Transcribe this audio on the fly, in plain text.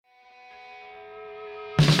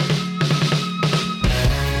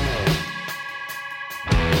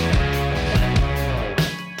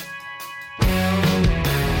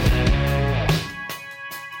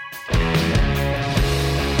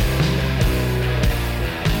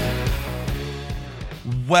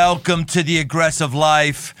Welcome to the Aggressive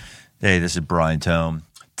Life. Hey, this is Brian Tome.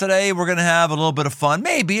 Today, we're going to have a little bit of fun.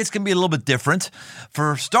 Maybe it's going to be a little bit different.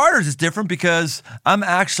 For starters, it's different because I'm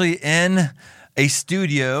actually in a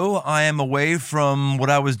studio. I am away from what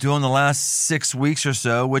I was doing the last 6 weeks or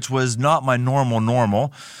so, which was not my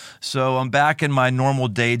normal. So I'm back in my normal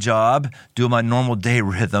day job, doing my normal day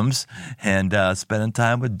rhythms, and spending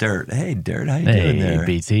time with Dirt. Hey, Dirt, how you doing there? Hey,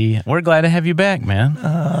 BT. We're glad to have you back, man.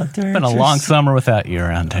 Dirt, it's been a long summer without you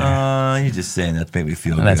around here. You're just saying that to make me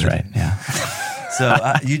feel good. That's right, yeah. So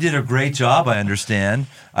you did a great job, I understand.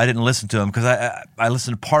 I didn't listen to them because I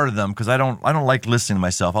listened to part of them because I don't like listening to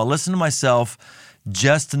myself. I'll listen to myself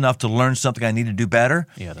just enough to learn something I need to do better.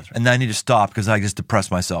 Yeah, that's right. And then I need to stop because I just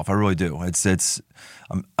depress myself. I really do.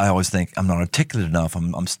 I always think I'm not articulate enough.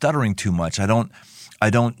 I'm stuttering too much. I don't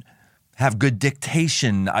have good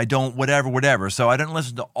dictation. I don't whatever. So I didn't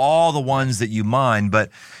listen to all the ones that you mind,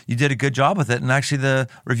 but you did a good job with it. And actually the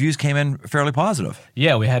reviews came in fairly positive.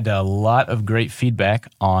 Yeah, we had a lot of great feedback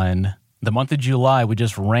on the month of July. We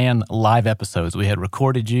just ran live episodes. We had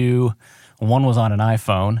recorded you. One was on an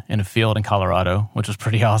iPhone in a field in Colorado, which was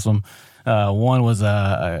pretty awesome. One was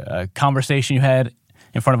a conversation you had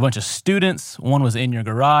in front of a bunch of students. One was in your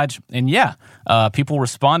garage. And yeah, people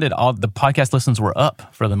responded. All the podcast listens were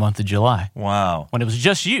up for the month of July. Wow. When it was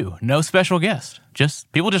just you, no special guest.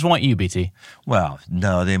 People just want you, BT. Well,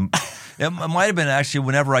 no, it might have been actually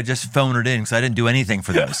whenever I just phone it in because I didn't do anything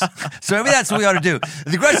for those. So maybe that's what we ought to do.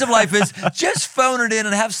 The aggressive life is just phone it in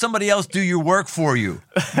and have somebody else do your work for you.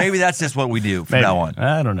 Maybe that's just what we do from now on.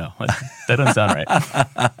 I don't know. That doesn't sound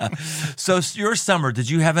right. So your summer, did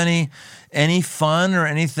you have any fun or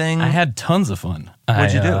anything? I had tons of fun.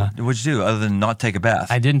 What'd you do other than not take a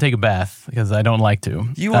bath? I didn't take a bath because I don't like to.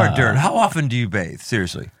 You are Dirt. How often do you bathe?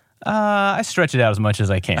 Seriously. I stretch it out as much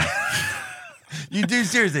as I can. You do,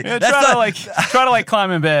 seriously. Yeah, try to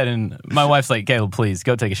climb in bed, and my wife's like, "Caleb, please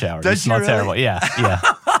go take a shower. Does you smell really? terrible." Yeah.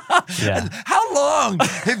 And how long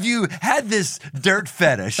have you had this dirt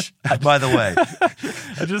fetish? By the way,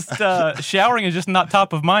 I just showering is just not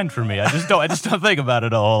top of mind for me. I just don't think about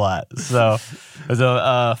it a whole lot. So there's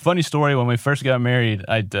a funny story. When we first got married,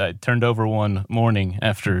 I turned over one morning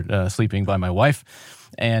after sleeping by my wife,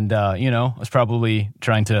 and I was probably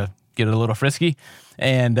trying to get a little frisky.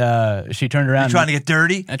 And she turned around. You're trying to get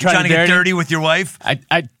dirty? You're trying to get dirty with your wife?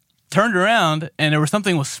 I turned around, and there was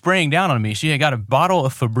something was spraying down on me. She had got a bottle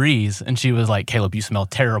of Febreze, and she was like, "Caleb, you smell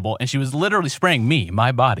terrible." And she was literally spraying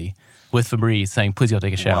my body, with Febreze, saying, "Please go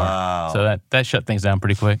take a shower." Wow. So that shut things down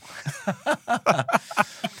pretty quick.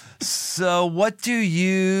 So what do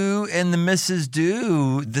you and the missus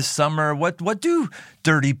do this summer? What do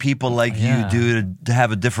dirty people like you do to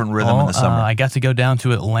have a different rhythm in the summer? I got to go down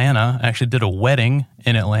to Atlanta. I actually did a wedding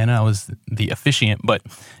in Atlanta. I was the officiant, but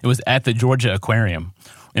it was at the Georgia Aquarium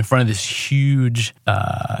in front of this huge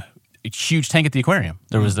tank at the aquarium.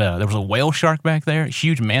 There was a whale shark back there, a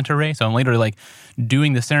huge manta ray. So I'm literally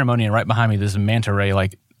doing the ceremony, and right behind me, this manta ray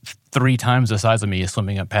 3 times the size of me is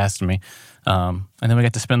swimming up past me. And then we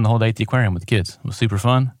got to spend the whole day at the aquarium with the kids. It was super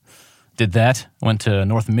fun. Did that. Went to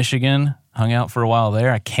North Michigan, hung out for a while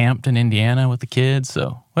there. I camped in Indiana with the kids.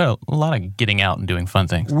 So, a lot of getting out and doing fun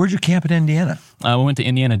things. Where'd you camp in Indiana? We went to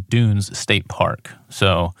Indiana Dunes State Park.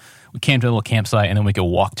 So we camped at a little campsite, and then we could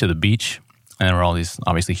walk to the beach. And there were all these,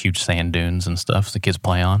 obviously, huge sand dunes and stuff the kids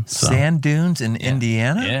play on. So. Sand dunes in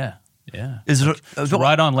Indiana? Yeah. Is it it's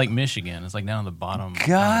right on Lake Michigan. It's down on the bottom.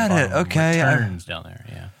 Got it. Okay. Turns down there,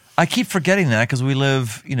 yeah. I keep forgetting that because we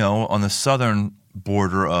live, on the southern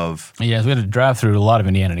border of... Yeah, so we had to drive through a lot of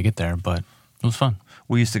Indiana to get there, but it was fun.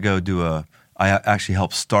 We used to go I actually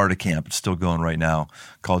helped start a camp, it's still going right now,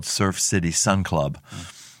 called Surf City Sun Club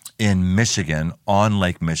in Michigan, on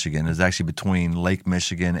Lake Michigan. It's actually between Lake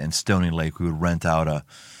Michigan and Stony Lake. We would rent out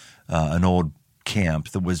an old camp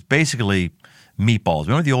that was basically... Meatballs.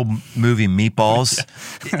 Remember the old movie Meatballs?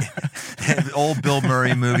 The old Bill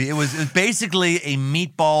Murray movie. It was basically a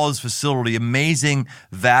Meatballs facility, amazing,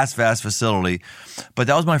 vast facility. But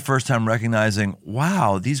that was my first time recognizing,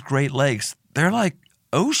 wow, these Great Lakes, they're like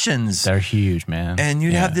oceans. They're huge, man. And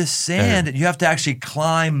you have this sand, and you have to actually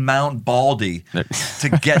climb Mount Baldy to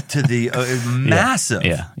get to the massive.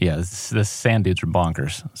 Yeah. The sand dudes are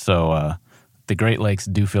bonkers. So the Great Lakes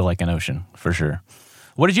do feel like an ocean, for sure.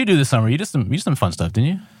 What did you do this summer? You did some fun stuff, didn't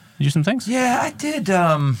you? Did you do some things? Yeah, I did.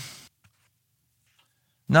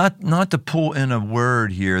 Not to pull in a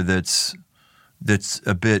word here that's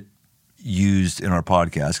a bit used in our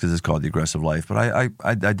podcast because it's called The Aggressive Life, but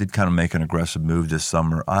I did kind of make an aggressive move this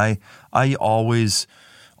summer. I always,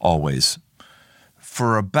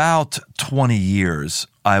 for about 20 years,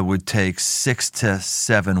 I would take 6 to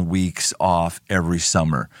 7 weeks off every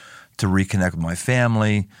summer to reconnect with my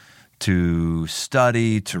family, to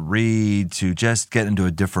study, to read, to just get into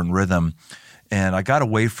a different rhythm. And I got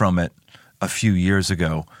away from it a few years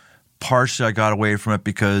ago. Partially, I got away from it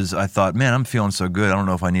because I thought, man, I'm feeling so good. I don't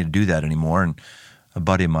know if I need to do that anymore. And a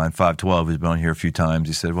buddy of mine, 512, who's been on here a few times,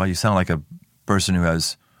 he said, well, you sound like a person who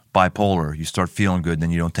has bipolar. You start feeling good, and then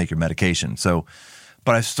you don't take your medication. So,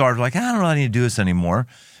 but I started like, I don't really need to do this anymore.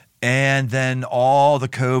 And then all the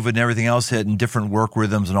COVID and everything else hit and different work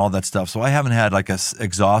rhythms and all that stuff. So I haven't had like a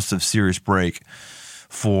exhaustive, serious break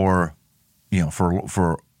for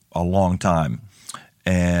a long time.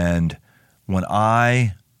 And when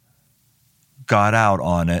I got out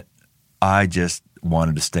on it, I just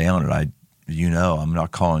wanted to stay on it. I'm not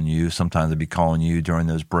calling you. Sometimes I'd be calling you during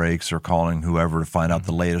those breaks or calling whoever to find out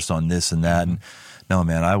the latest on this and that. And no,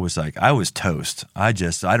 man, I was toast. I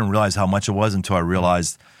didn't realize how much it was until I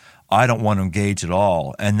realized I don't want to engage at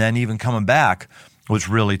all. And then even coming back was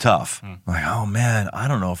really tough. Like, oh man, I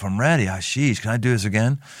don't know if I'm ready. Sheesh, can I do this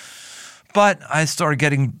again? But I started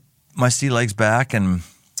getting my sea legs back and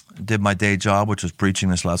did my day job, which was preaching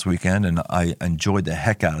this last weekend, and I enjoyed the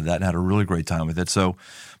heck out of that and had a really great time with it. So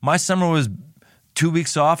my summer was 2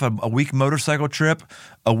 weeks off, a week motorcycle trip,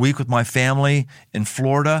 a week with my family in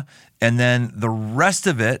Florida, and then the rest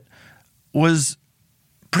of it was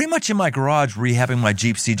pretty much in my garage rehabbing my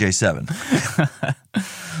Jeep CJ7.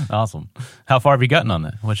 Awesome. How far have you gotten on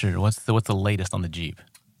that? What's the latest on the Jeep?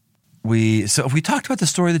 So have we talked about the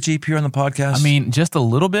story of the Jeep here on the podcast? I mean, just a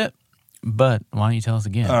little bit, but why don't you tell us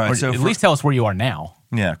again? All right, or so at least tell us where you are now.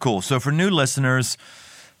 Yeah, cool. So for new listeners,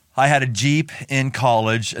 I had a Jeep in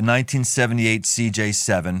college, a 1978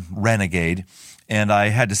 CJ7 Renegade, and I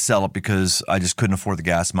had to sell it because I just couldn't afford the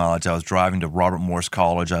gas mileage. I was driving to Robert Morris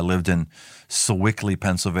College. I lived in Sewickley,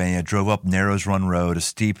 Pennsylvania, drove up Narrows Run Road, a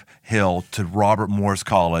steep hill, to Robert Morris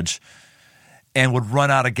College, and would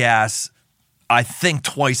run out of gas, I think,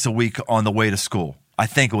 twice a week on the way to school. I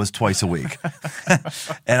think it was twice a week.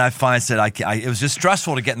 And I finally said, it was just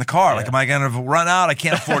stressful to get in the car. Yeah. Like, am I going to run out? I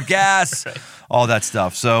can't afford gas, right. All that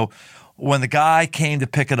stuff. So when the guy came to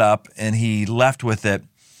pick it up and he left with it,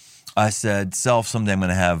 I said, Self, someday I'm going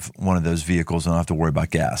to have one of those vehicles and I don't have to worry about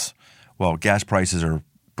gas. Well, gas prices are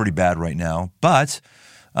pretty bad right now, but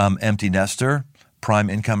empty nester, prime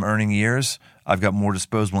income earning years, I've got more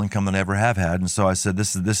disposable income than I ever have had. And so I said,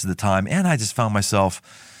 this is the time. And I just found myself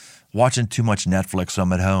watching too much Netflix when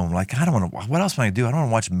I'm at home. Like, I don't want to, what else am I going to do? I don't want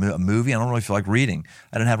to watch a movie. I don't really feel like reading.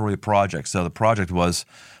 I didn't have really a project. So the project was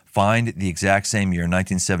find the exact same year,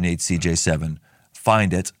 1978 CJ7,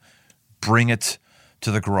 find it, bring it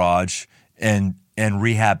to the garage, and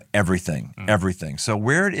rehab everything. So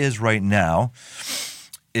where it is right now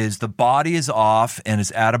is the body is off and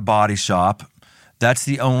it's at a body shop. That's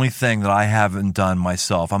the only thing that I haven't done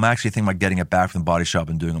myself. I'm actually thinking about getting it back from the body shop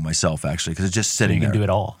and doing it myself, actually, because it's just sitting there. You can do it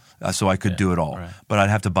all. So I could do it all. Right. But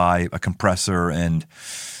I'd have to buy a compressor and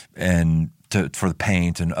for the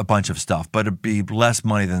paint and a bunch of stuff. But it'd be less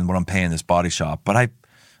money than what I'm paying this body shop. But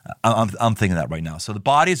I'm thinking that right now. So the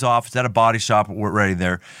body's off. It's at a body shop. We're ready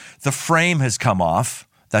there. The frame has come off.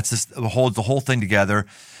 That's just holds the whole thing together.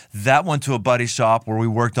 That went to a buddy shop where we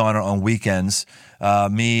worked on it on weekends.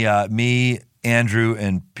 Me, Andrew,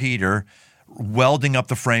 and Peter. Welding up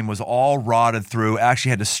the frame was all rotted through. Actually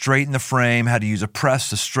had to straighten the frame, had to use a press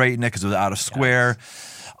to straighten it because it was out of square.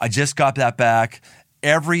 Yes. I just got that back.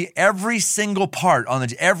 Every single part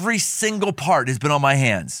has been on my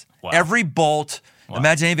hands. Wow. Every bolt,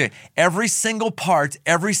 imagine anything. Every single part,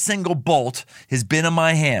 every single bolt has been in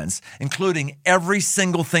my hands, including every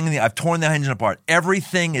single thing. I've torn the engine apart.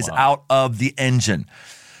 Everything is out of the engine.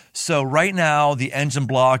 So right now, the engine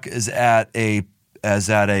block is at a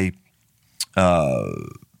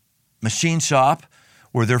machine shop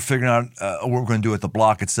where they're figuring out what we're going to do with the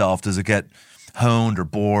block itself. Does it get honed or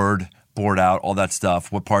bored out, all that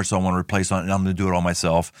stuff? What parts do I want to replace on it? And I'm going to do it all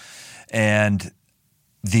myself. And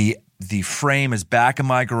the frame is back in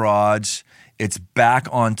my garage. It's back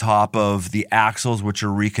on top of the axles, which are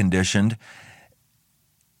reconditioned.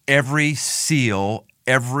 Every seal,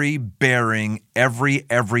 every bearing,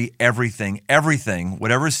 everything,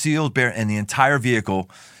 whatever seals, bearing, and the entire vehicle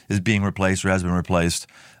is being replaced or has been replaced.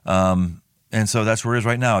 And so that's where it is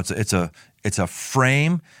right now. It's a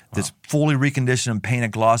frame that's fully reconditioned and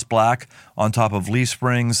painted gloss black on top of leaf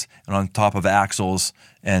springs and on top of axles,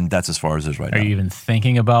 and that's as far as it is right now. Are you even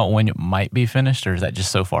thinking about when it might be finished, or is that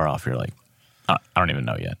just so far off you're like, I don't even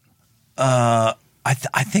know yet? I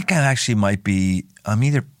think I actually might be, I'm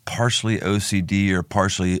either partially OCD or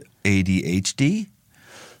partially ADHD.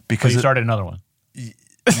 Because you started another one.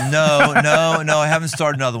 No, I haven't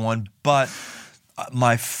started another one. But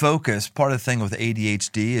my focus, part of the thing with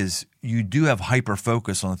ADHD is you do have hyper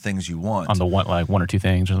focus on the things you want. On the one or two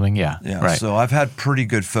things or something. Yeah. Right. So I've had pretty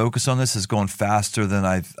good focus on this. It's going faster than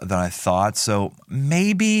I thought. So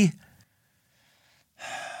maybe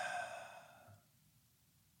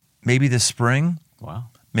this spring. Wow.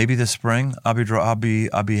 Maybe this spring I'll be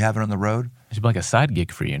having it on the road. It should be like a side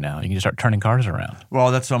gig for you now. You can just start turning cars around.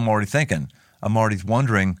 Well, that's what I'm already thinking. I'm already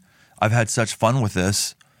wondering, I've had such fun with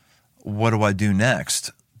this. What do I do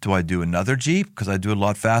next? Do I do another Jeep? Because I do it a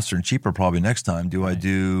lot faster and cheaper probably next time. Do I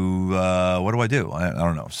do, what do I do? I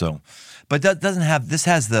don't know. So, but that doesn't have, this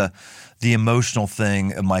has the emotional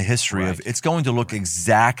thing of my history of it's going to look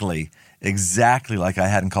exactly like I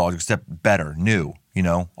had in college, except better, new,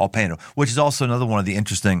 all painted, which is also another one of the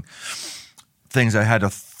interesting things I had to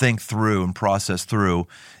think through and process through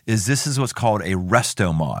is this is what's called a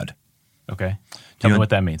resto mod. Okay. Tell me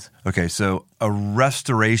what that means. Okay, so a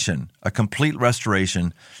restoration, a complete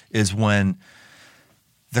restoration is when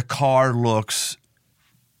the car looks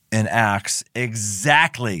and acts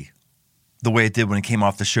exactly the way it did when it came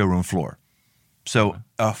off the showroom floor. So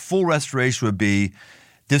a full restoration would be,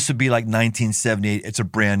 this would be like 1978. It's a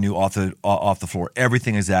brand new off the floor.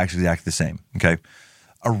 Everything is actually exactly the same, okay?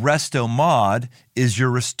 A resto mod is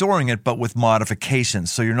you're restoring it, but with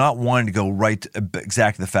modifications. So you're not wanting to go right to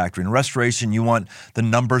exactly the factory. In restoration, you want the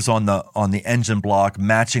numbers on the engine block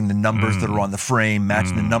matching the numbers that are on the frame,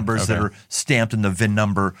 matching the numbers that are stamped in the VIN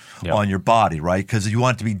number on your body, right? Because you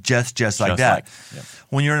want it to be just like that.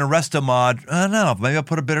 When you're in a resto mod, I don't know, maybe I'll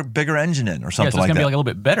put a bigger engine in or something like that. It's going to be like a little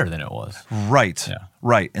bit better than it was. Right. Yeah.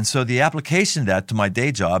 Right. And so the application of that to my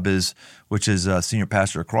day job which is senior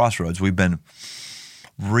pastor at Crossroads, we've been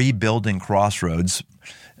rebuilding Crossroads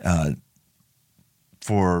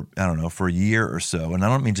for a year or so. And I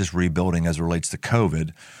don't mean just rebuilding as it relates to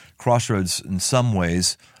COVID. Crossroads in some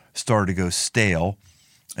ways started to go stale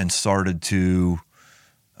and started to,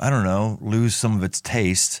 lose some of its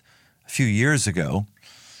taste a few years ago.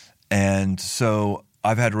 And so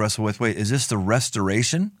I've had to wrestle with, wait, is this the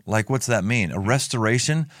restoration? Like, what's that mean? A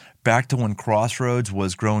restoration back to when Crossroads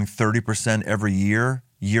was growing 30% every year,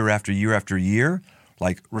 year after year after year?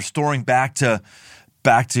 Like restoring back to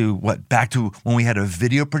when we had a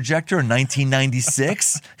video projector in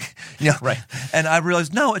 1996, Right. And I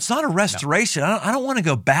realized, no, it's not a restoration. No. I don't want to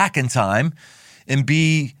go back in time and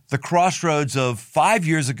be the Crossroads of 5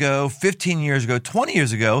 years ago, 15 years ago, 20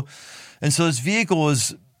 years ago. And so this vehicle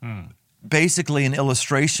is basically an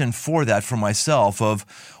illustration for that for myself of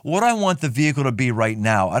what I want the vehicle to be right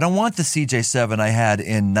now. I don't want the CJ7 I had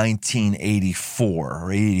in 1984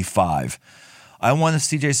 or 85. I want the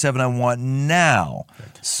CJ7 I want now.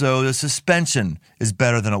 Right. So the suspension is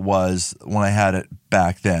better than it was when I had it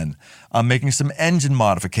back then. I'm making some engine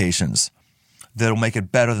modifications that'll make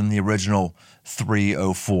it better than the original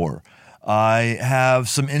 304. I have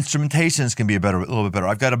some instrumentations can be a little bit better.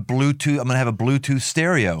 I've got a Bluetooth. I'm going to have a Bluetooth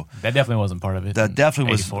stereo. That definitely wasn't part of it. That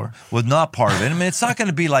definitely was not part of it. I mean, it's not going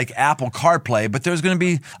to be like Apple CarPlay, but there's going to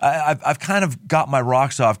be. I've kind of got my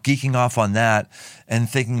rocks off, geeking off on that, and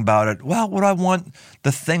thinking about it. Well, what do I want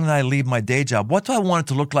the thing that I leave my day job? What do I want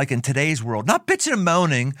it to look like in today's world? Not bitching and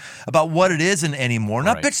moaning about what it isn't anymore.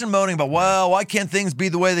 Not bitching and moaning about, well, why can't things be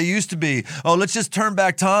the way they used to be? Oh, let's just turn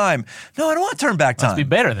back time. No, I don't want to turn back time. Let's be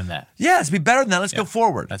better than that. Yeah, let's be better than that. Let's go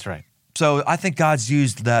forward. That's right. So I think God's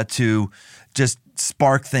used that to just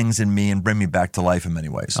spark things in me and bring me back to life in many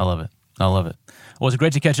ways. I love it. Well, it's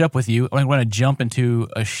great to catch up with you. I'm going to jump into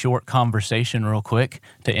a short conversation real quick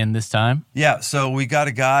to end this time. Yeah, so we got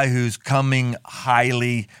a guy who's coming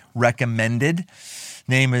highly recommended.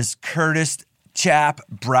 Name is Chap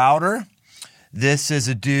Browder. This is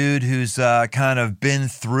a dude who's kind of been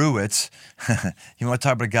through it. You want to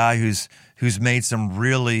talk about a guy who's made some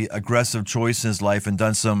really aggressive choices in his life and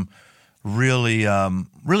done some really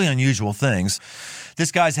unusual things.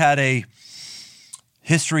 This guy's had a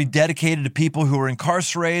history dedicated to people who are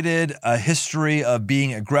incarcerated, a history of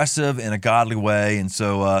being aggressive in a godly way. And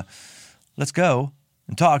so let's go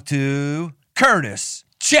and talk to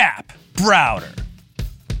Chap Browder.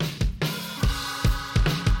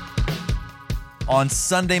 On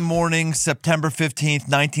Sunday morning, September 15th,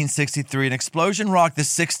 1963, an explosion rocked the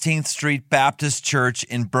 16th Street Baptist Church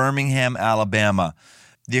in Birmingham, Alabama.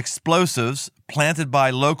 The explosives, planted by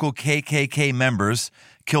local KKK members,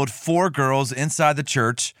 killed 4 girls inside the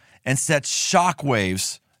church and set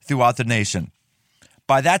shockwaves throughout the nation.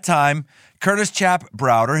 By that time, Chap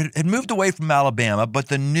Browder had moved away from Alabama, but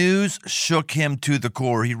the news shook him to the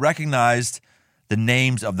core. He recognized the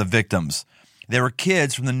names of the victims. They were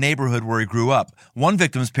kids from the neighborhood where he grew up. One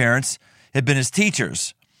victim's parents had been his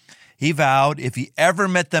teachers. He vowed if he ever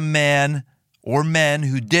met the man or men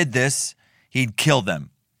who did this, he'd kill them.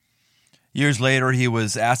 Years later, he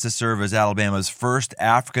was asked to serve as Alabama's first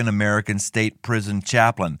African-American state prison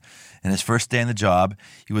chaplain. And his first day on the job,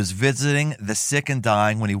 he was visiting the sick and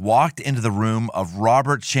dying when he walked into the room of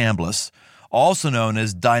Robert Chambliss, also known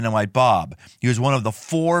as Dynamite Bob. He was one of the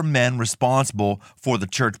 4 men responsible for the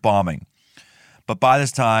church bombing. But by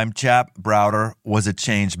this time, Chap Browder was a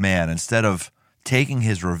changed man. Instead of taking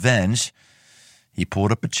his revenge, he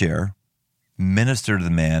pulled up a chair, ministered to the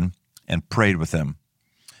man, and prayed with him.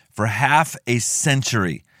 For half a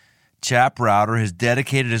century, Chap Browder has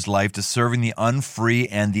dedicated his life to serving the unfree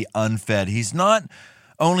and the unfed. He's not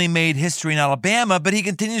only made history in Alabama, but he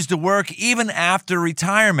continues to work even after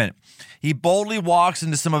retirement. He boldly walks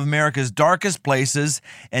into some of America's darkest places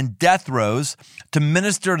and death rows to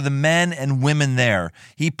minister to the men and women there.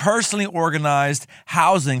 He personally organized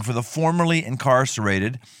housing for the formerly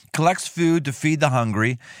incarcerated, collects food to feed the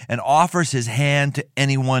hungry, and offers his hand to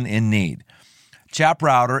anyone in need. Chap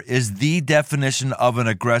Browder is the definition of an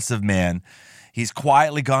aggressive man. He's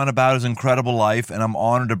quietly gone about his incredible life, and I'm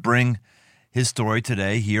honored to bring his story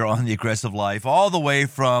today here on The Aggressive Life, all the way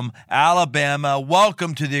from Alabama.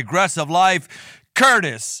 Welcome to The Aggressive Life,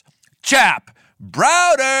 Curtis Chap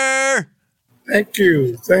Browder. Thank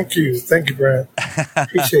you, Brad.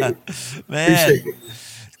 Appreciate it. Man, Appreciate it.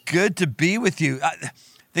 Good to be with you.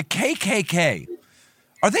 The KKK,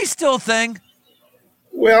 are they still a thing?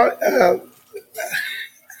 Well,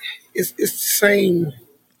 it's the same.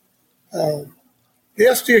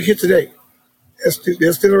 They're still here today.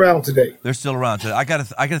 They're still around today. They're still around today. I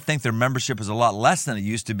gotta think their membership is a lot less than it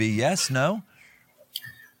used to be. Yes, no?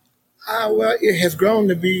 Well, it has grown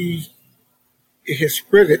to be. It has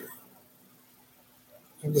spread it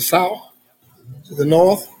from the south to the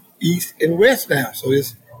north, east, and west now. So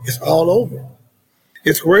it's all over.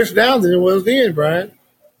 It's worse now than it was then, Brian.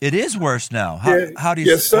 It is worse now. How do you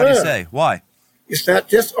Yes, how do you sir. say? Why? It's not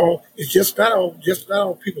just on. It's just not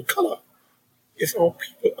on people of color. It's on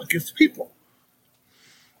people against people.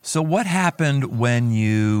 So what happened when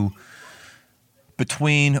you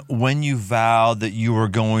vowed that you were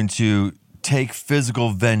going to take physical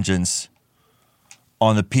vengeance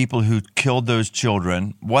on the people who killed those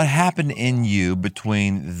children? What happened in you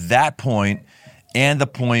between that point and the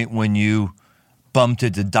point when you bumped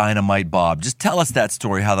into Dynamite Bob? Just tell us that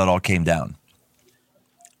story, how that all came down.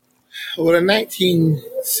 Well, in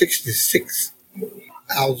 1966,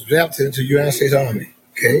 I was drafted into the United States Army,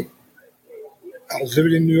 okay? I was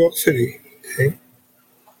living in New York City, okay?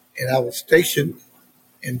 And I was stationed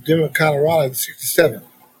in Denver, Colorado in 67.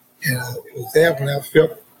 And it was there when I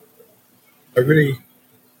felt I really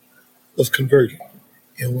was converted.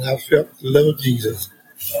 And when I felt the love of Jesus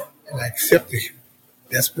and I accepted him,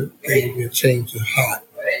 that's what gave me a change of heart,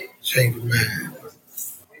 change of mind.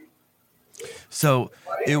 So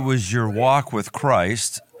it was your walk with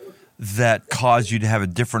Christ that caused you to have a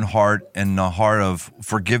different heart and a heart of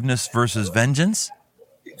forgiveness versus vengeance?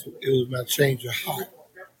 It was my change of heart.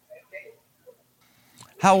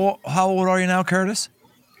 How old are you now, Curtis?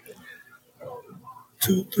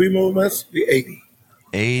 2-3 more months, be 80.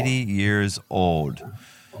 80 years old.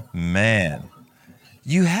 Man,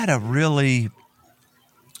 you had a really,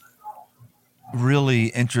 really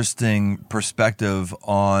interesting perspective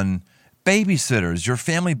on babysitters. Your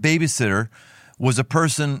family babysitter was a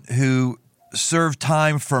person who served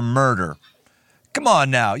time for murder. Come on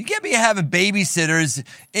now. You can't be having babysitters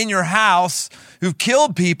in your house who've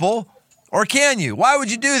killed people, or can you? Why would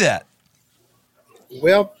you do that?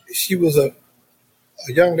 Well, she was a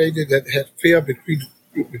young lady that had fell between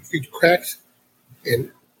the cracks, and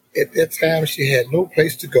at that time she had no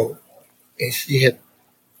place to go, and she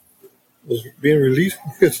was being released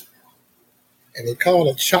from prison, and they called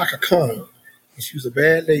her Chaka Khan, and she was a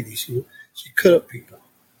bad lady. She cut up people.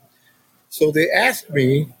 So they asked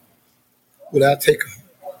me, would I take her?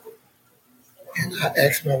 And I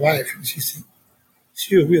asked my wife, and she said,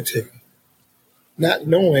 sure, we'll take her. Not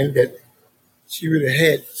knowing that she really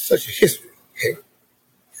had such a history. Okay?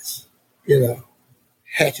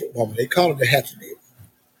 Hatchet woman. They call it the hatchet lady.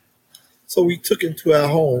 So we took him to our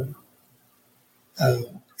home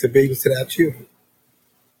to babysit our children.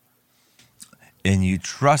 And you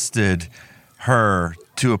trusted her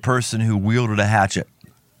to a person who wielded a hatchet.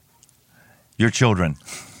 Your children.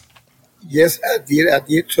 Yes, I did. I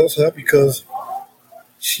did trust her because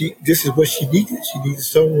this is what she needed. She needed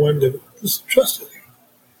someone that was trusted her.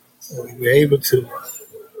 So we were able to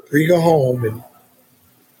bring her home and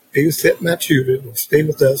babysit my children and stay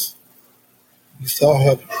with us. We saw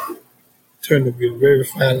her turn to be a very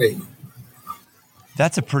fine lady.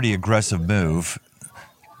 That's a pretty aggressive move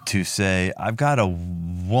to say, I've got a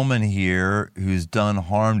woman here who's done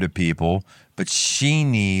harm to people, but she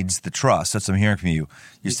needs the trust. That's what I'm hearing from you.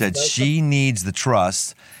 You said she needs the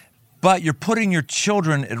trust, but you're putting your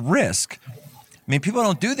children at risk. I mean, people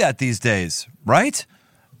don't do that these days, right?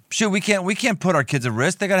 Shoot, we can't put our kids at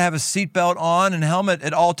risk. They got to have a seatbelt on and helmet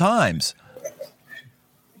at all times.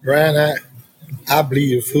 Brian, I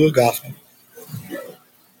believe in full gospel.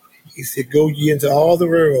 He said, go ye into all the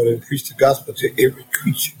world and preach the gospel to every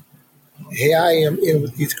creature. Here I am in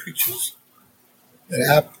with these creatures that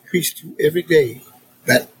I preach to every day,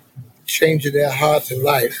 that changing their hearts and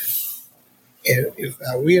life. And if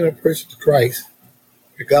I win a person to Christ,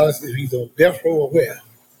 regardless if he's on death row or where,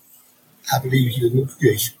 I believe he's a new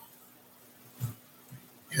creation.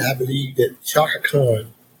 And I believe that Chaka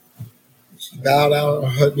Khan, she bowed down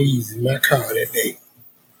on her knees in my car that day.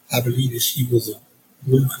 I believe that she was a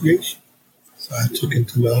new creation. So I took him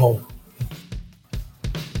to my home.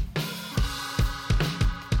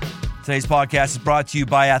 Today's podcast is brought to you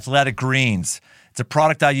by Athletic Greens. It's a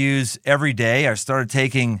product I use every day. I started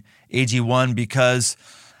taking AG1 because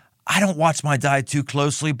I don't watch my diet too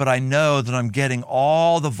closely, but I know that I'm getting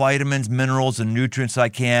all the vitamins, minerals, and nutrients I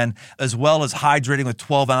can, as well as hydrating with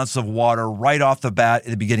 12 ounces of water right off the bat at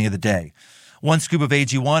the beginning of the day. One scoop of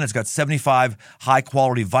AG1 has got 75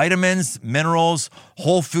 high-quality vitamins, minerals,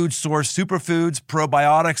 whole food source superfoods,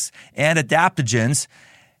 probiotics, and adaptogens.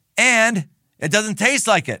 And it doesn't taste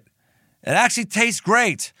like it. It actually tastes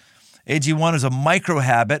great. AG1 is a micro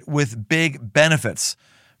habit with big benefits.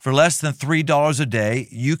 For less than $3 a day,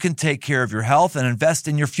 you can take care of your health and invest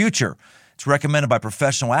in your future. It's recommended by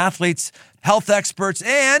professional athletes, health experts,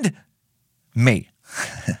 and me.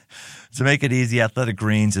 To make it easy, Athletic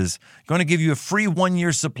Greens is going to give you a free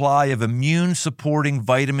 1-year supply of immune-supporting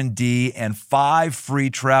vitamin D and 5 free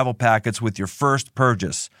travel packets with your first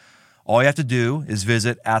purchase. All you have to do is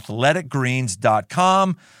visit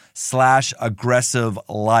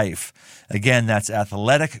athleticgreens.com/aggressive-life. Again, that's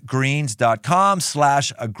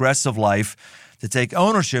athleticgreens.com/aggressive-life to take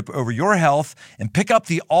ownership over your health and pick up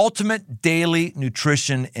the ultimate daily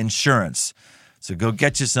nutrition insurance. So go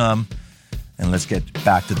get you some, and let's get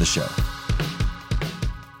back to the show.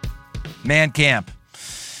 Man Camp.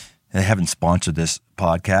 They haven't sponsored this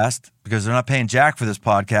podcast because they're not paying jack for this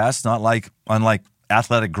podcast, unlike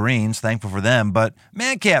Athletic Greens, thankful for them. But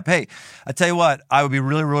Man Camp, hey, I tell you what, I would be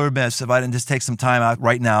really, really remiss if I didn't just take some time out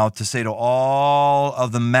right now to say to all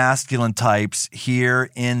of the masculine types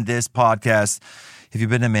here in this podcast, if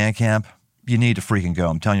you've been to Man Camp, you need to freaking go.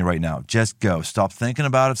 I'm telling you right now, just go. Stop thinking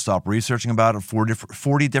about it. Stop researching about it.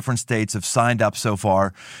 40 different states have signed up so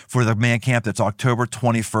far for the Man Camp. That's October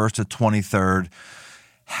 21st to 23rd.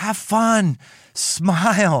 Have fun.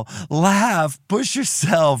 Smile, laugh, push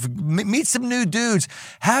yourself, meet some new dudes,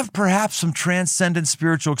 have perhaps some transcendent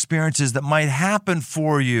spiritual experiences that might happen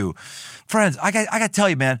for you. Friends, I got to tell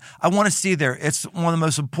you, man, I want to see you there. It's one of the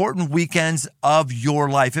most important weekends of your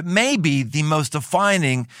life. It may be the most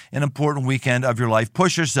defining and important weekend of your life.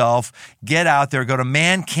 Push yourself, get out there, go to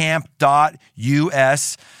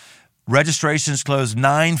mancamp.us. Registrations close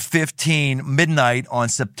 9:15 midnight on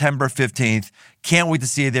September 15th. Can't wait to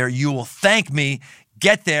see you there. You will thank me.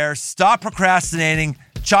 Get there. Stop procrastinating.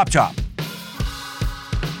 Chop, chop.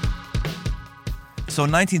 So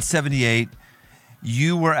in 1978,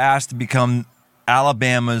 you were asked to become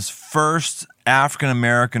Alabama's first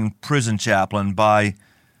African-American prison chaplain by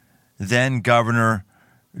then Governor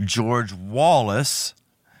George Wallace,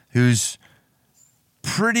 who's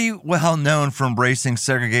pretty well known for embracing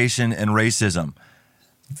segregation and racism.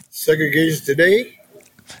 Segregation today,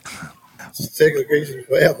 segregation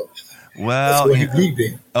forever. Well, that's what he believed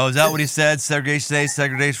in. Oh, is that what he said? Segregation today,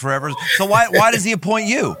 segregation forever. So why does he appoint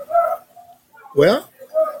you? Well,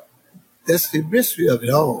 that's the mystery of it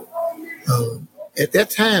all. At that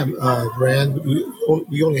time, Brian,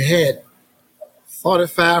 we only had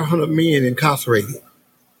 4,500 men incarcerated.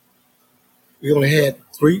 We only had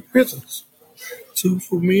 3 prisons. 2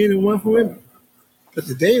 for men and 1 for women. But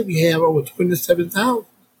today we have over 27,000.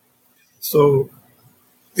 So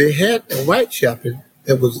they had a white chaplain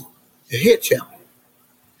that was the head chaplain.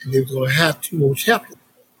 And they were going to have 2 more chaplains.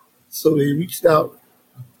 So they reached out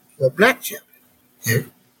for a black chaplain.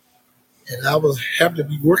 And I was happy to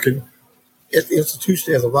be working at the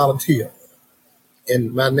institution as a volunteer.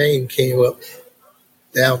 And my name came up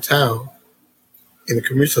downtown in the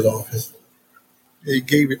commissioner's office. They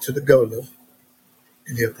gave it to the governor.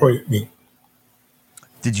 And they appointed me.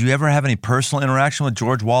 Did you ever have any personal interaction with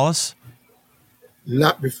George Wallace?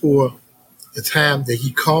 Not before the time that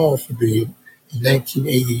he called for me in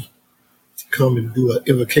 1980 to come and do an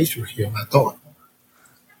invocation with him, I thought.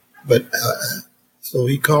 But so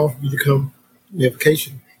he called for me to come on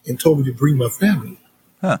vacation and told me to bring my family.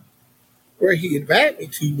 Huh. Where he invited me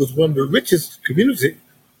to was one of the richest communities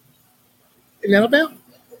in Alabama.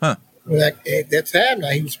 Huh. At that time, now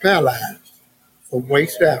he was paralyzed from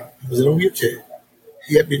waist down. He was in a wheelchair.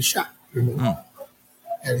 He had been shot,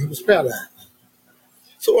 and he was paralyzed.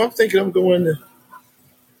 So I'm thinking I'm going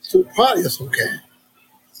to a party of some kind.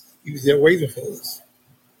 He was there waiting for us.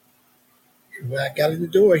 And when I got in the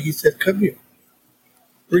door, he said, "Come here.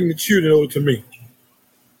 Bring the children over to me."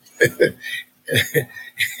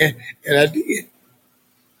 And I did.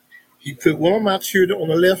 He put one of my children on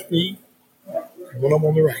the left knee and one of them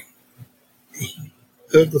on the right. He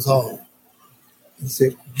hugged us all and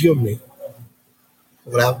said, "Forgive me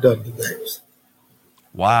for what I've done today."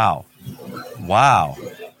 Wow. Wow.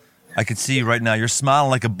 I can see you right now. You're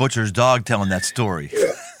smiling like a butcher's dog telling that story.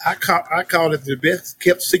 Yeah, I call it the best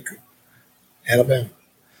kept secret in Alabama.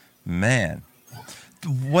 Man.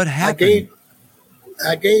 What happened?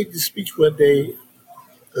 I gave the speech one day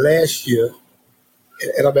last year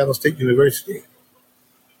at Alabama State University,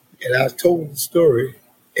 and I told the story,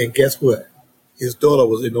 and guess what? His daughter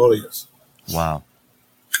was in the audience. Wow.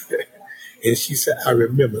 And she said, "I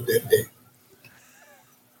remember that day."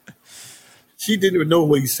 She didn't even know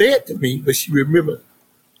what he said to me, but she remembered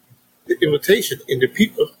the invitation. And the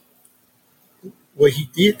people, what he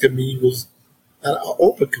did to me was not an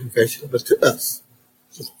open confession, but to us,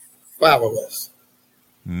 just 5 of us.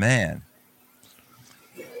 Man.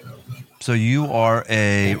 So you are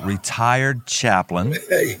a retired chaplain.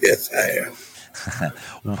 Yes, I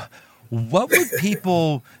am. What would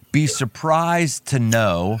people be surprised to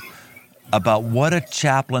know about what a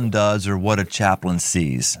chaplain does or what a chaplain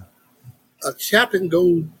sees? A chaplain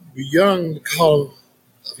goes beyond the call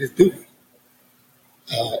of his duty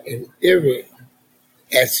in every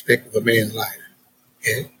aspect of a man's life.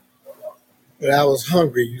 Okay? When I was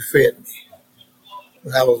hungry, you fed me.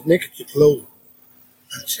 When I was naked, you clothed me.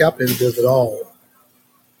 A chaplain does it all.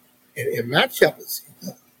 And in my chaplaincy,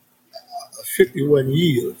 51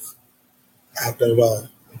 years, I've done it all.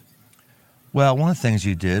 Well, one of the things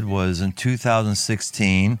you did was in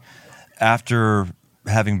 2016, after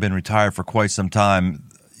having been retired for quite some time,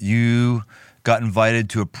 you got invited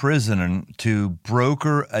to a prison to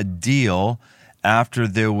broker a deal after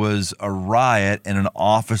there was a riot and an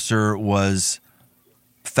officer was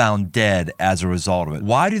found dead as a result of it.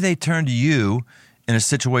 Why do they turn to you in a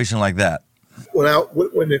situation like that?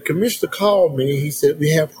 When the commissioner called me, he said, "We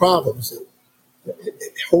have problems at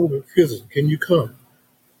home in prison. Can you come?"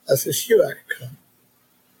 I said, "Sure, I can come."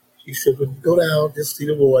 He said, "When you go down, just see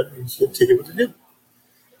the warden and she'll tell you what to do."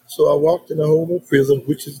 So I walked in the home of prison,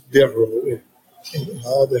 which is death row, and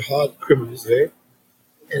all the hard criminals there.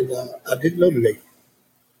 And I didn't know the lady.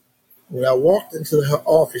 When I walked into her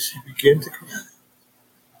office, she began to cry.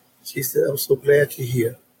 She said, "I'm so glad you're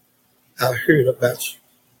here. I heard about you.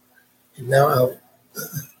 And now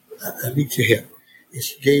I need your help." And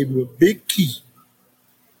she gave me a big key.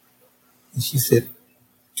 And she said,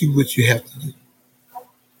 "Do what you have to do."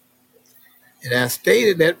 And I stayed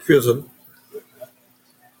in that prison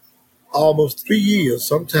almost 3 years,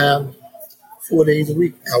 sometimes 4 days a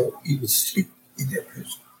week. I would even sleep in that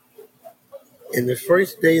prison. And the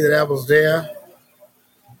first day that I was there,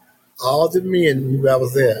 all the men knew I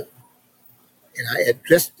was there. And I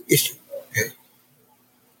addressed the issue. Okay?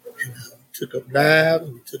 And I took up knives,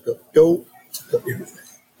 we took up dope, took up everything.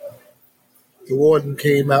 The warden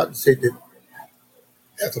came out and said that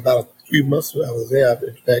after about 3 months I was there,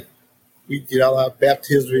 in fact, we did all our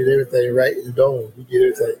baptism and everything right in the dome. We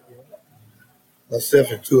did everything.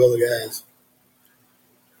 Myself and 2 other guys.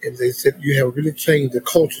 And they said, "You have really changed the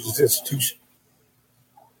culture of this institution."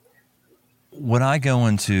 When I go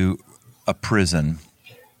into a prison,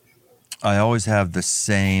 I always have the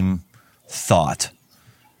same thought,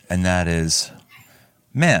 and that is,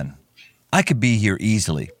 man, I could be here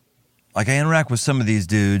easily. Like, I interact with some of these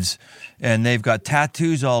dudes, and they've got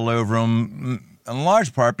tattoos all over them, in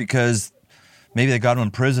large part because maybe they got them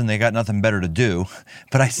in prison, they got nothing better to do.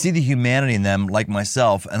 But I see the humanity in them, like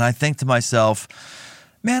myself, and I think to myself,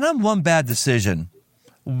 man, I'm one bad decision,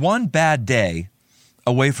 one bad day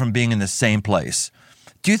away from being in the same place.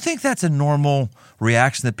 Do you think that's a normal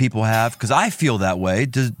reaction that people have? Because I feel that way.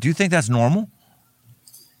 Do you think that's normal?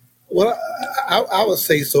 Well, I would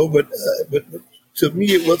say so, but to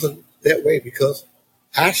me it wasn't that way because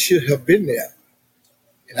I should have been there.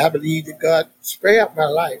 And I believe that God spared my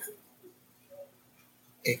life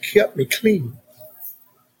and kept me clean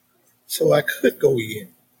so I could go in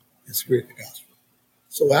and spread the gospel.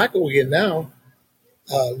 So I go in now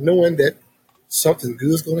knowing that something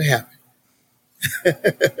good is going to happen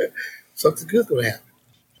Something good's going to happen.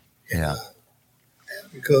 Yeah.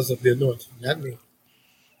 Because of the anointing, not me.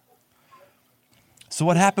 So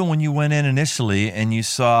what happened when you went in initially and you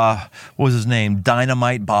saw, what was his name,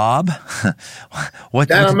 Dynamite Bob?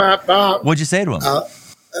 Dynamite Bob. What'd you say to him?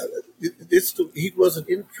 He wasn't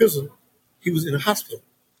in prison. He was in a hospital.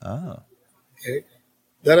 Oh. Okay.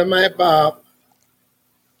 Dynamite Bob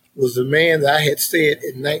was the man that I had said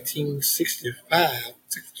in 1965,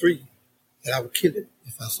 63, that I would kill him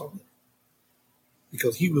if I saw him.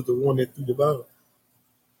 Because he was the one that threw the bomb.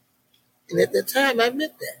 And at that time, I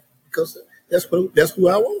meant that. Because that's who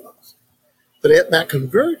I was. But at my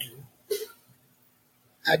conversion,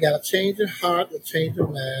 I got a change of heart, a change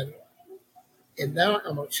of mind, and now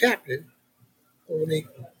I'm a chaplain. When they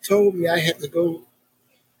told me I had to go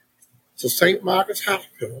to St. Margaret's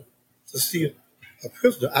Hospital to see a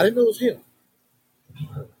prisoner, I didn't know it was him.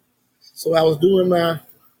 So I was doing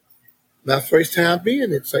my first time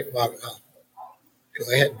being at St. Margaret's Hospital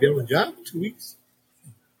because I hadn't been on a job for 2 weeks.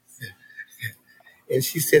 And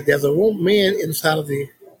she said, there's a man inside of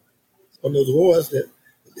one of those wards that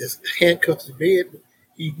is handcuffed to the bed.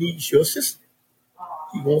 He needs your assistance.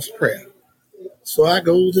 He wants prayer. So I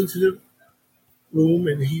goes into the room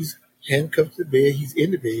and he's handcuffed to the bed. He's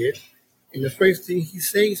in the bed. And the first thing he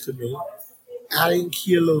says to me, I didn't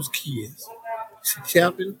kill those kids. He said,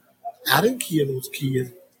 Chaplain, I didn't kill those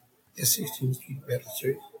kids at 16th Street Baptist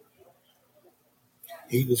Church.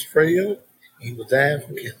 He was frail. He was dying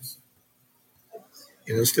from cancer.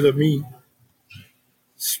 And instead of me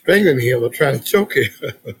strangling him or trying to choke him,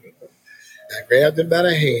 I grabbed him by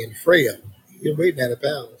the hand, frail. He was weighing 90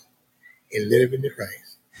 pounds, and led him into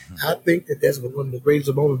Christ. I think that's one of the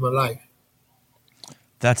greatest moments of my life.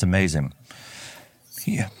 That's amazing.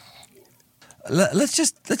 Yeah. Let's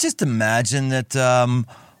just imagine that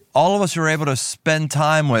all of us were able to spend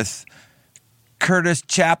time with Curtis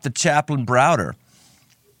Chap, the Chaplain Browder,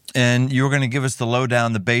 and you were going to give us the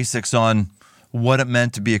lowdown, the basics on what it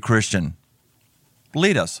meant to be a Christian.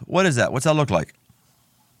 Lead us. What is that? What's that look like?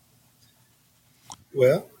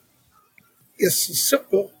 Well, it's a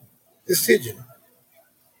simple decision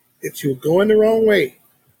that you're going the wrong way.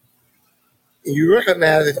 And you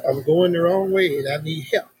recognize that I'm going the wrong way and I need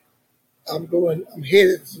help. I'm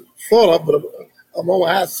headed to Florida, but I'm on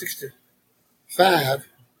I-65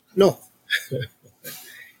 north.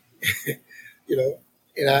 You know,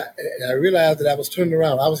 and I realized that I was turning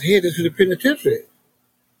around. I was headed to the penitentiary.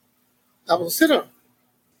 I was a sinner.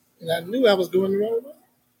 And I knew I was going the wrong way.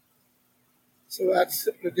 So I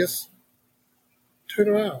simply just turned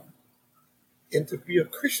around. And to be a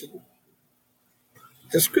Christian,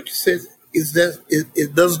 the scripture says is that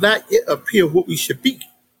it does not yet appear what we should be.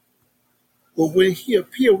 But when he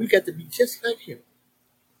appears, we got to be just like him.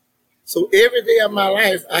 So every day of my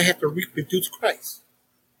life, I have to reproduce Christ.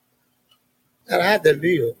 And I had to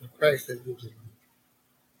live the Christ that lives in me.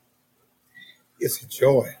 It's a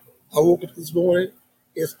joy. I woke up this morning.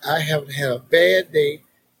 I haven't had a bad day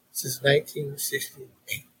since 1968.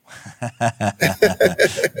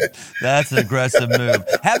 That's an aggressive move.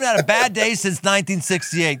 Haven't had a bad day since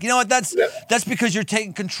 1968. You know what? That's because you're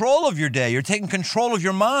taking control of your day. You're taking control of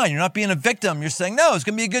your mind. You're not being a victim. You're saying, no, it's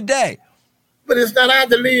going to be a good day. But it's not I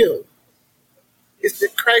that live. It's the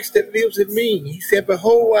Christ that lives in me. He said,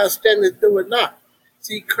 behold, I stand at the door and knock.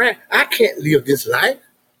 See, Christ, I can't live this life.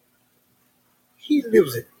 He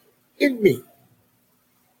lives it in me.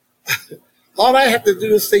 All I have to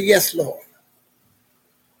do is say, yes, Lord.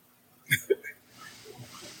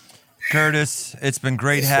 Curtis, it's been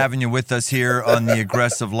great having you with us here on The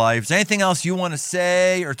Aggressive Life. Is there anything else you want to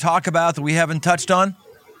say or talk about that we haven't touched on?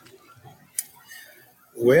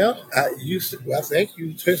 Well, I think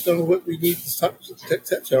you touched on what we need to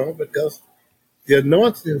touch on because the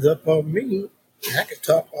anointing is up on me. I could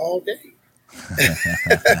talk all day.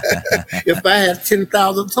 If I had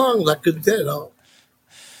 10,000 tongues, I couldn't tell it all.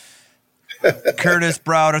 Curtis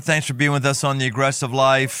Browder, thanks for being with us on The Aggressive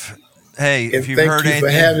Life. Hey, And if you've thank heard you anything,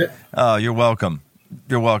 for having it. Oh, you're welcome.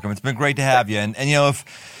 You're welcome. It's been great to have you. And you know, if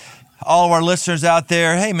all of our listeners out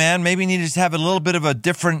there, hey man, maybe you need to just have a little bit of a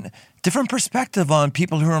different perspective on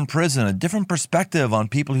people who are in prison, a different perspective on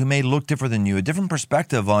people who may look different than you, a different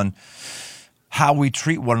perspective on how we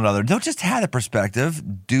treat one another. Don't just have the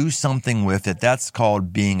perspective, do something with it. That's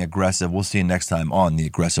called being aggressive. We'll see you next time on The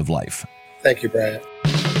Aggressive Life. Thank you, Brian.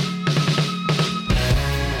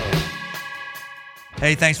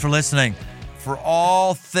 Hey, thanks for listening. For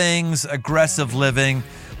all things aggressive living,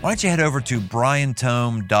 why don't you head over to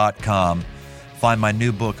briantome.com. Find my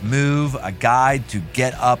new book, Move, a guide to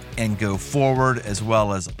get up and go forward, as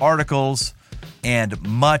well as articles and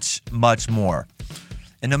much, much more.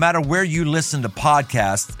 And no matter where you listen to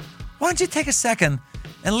podcasts, why don't you take a second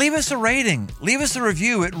and leave us a rating, leave us a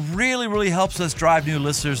review. It really, really helps us drive new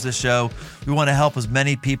listeners to the show. We want to help as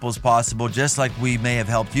many people as possible, just like we may have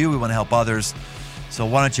helped you. We want to help others. So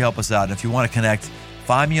why don't you help us out? And if you want to connect,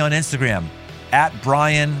 find me on Instagram at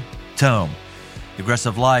Brian Tome. The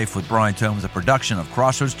Aggressive Life with Brian Tome is a production of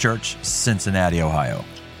Crossroads Church, Cincinnati, Ohio.